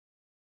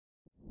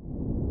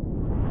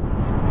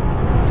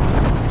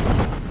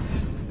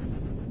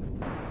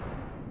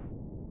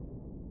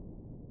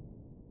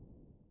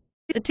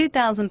The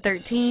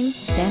 2013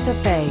 Santa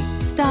Fe.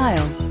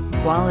 Style,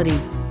 quality,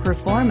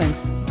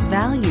 performance,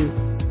 value.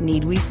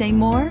 Need we say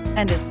more?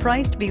 And is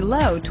priced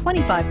below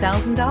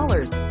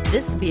 $25,000.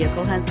 This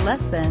vehicle has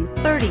less than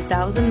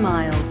 30,000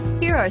 miles.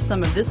 Here are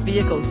some of this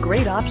vehicle's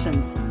great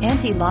options: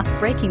 anti-lock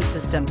braking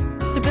system,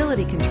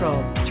 stability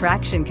control,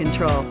 traction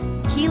control,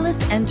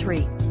 keyless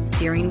entry,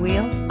 steering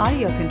wheel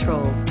audio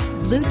controls,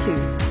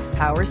 Bluetooth,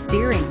 power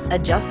steering,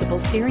 adjustable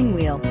steering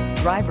wheel,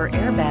 driver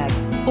airbag,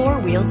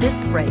 four-wheel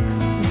disc brakes.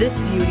 This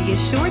beauty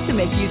is sure to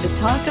make you the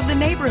talk of the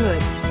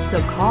neighborhood. So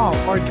call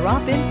or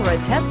drop in for a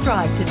test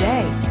drive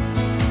today.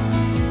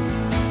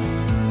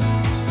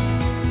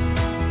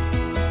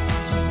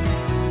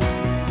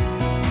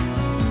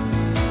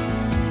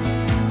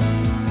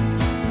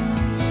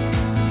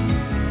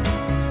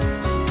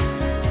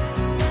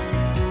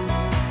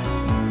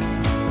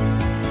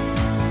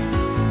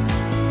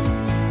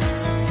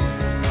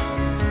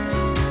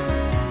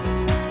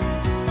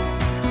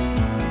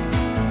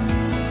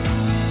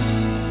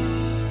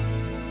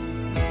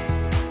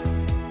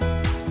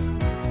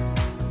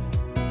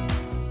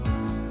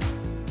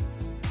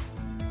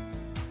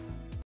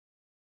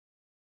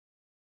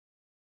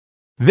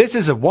 This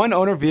is a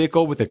one-owner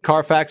vehicle with a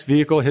Carfax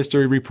Vehicle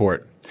History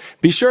Report.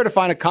 Be sure to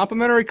find a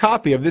complimentary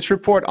copy of this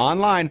report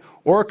online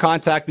or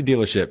contact the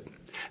dealership.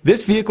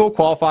 This vehicle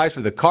qualifies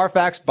for the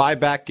Carfax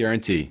Buyback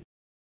Guarantee.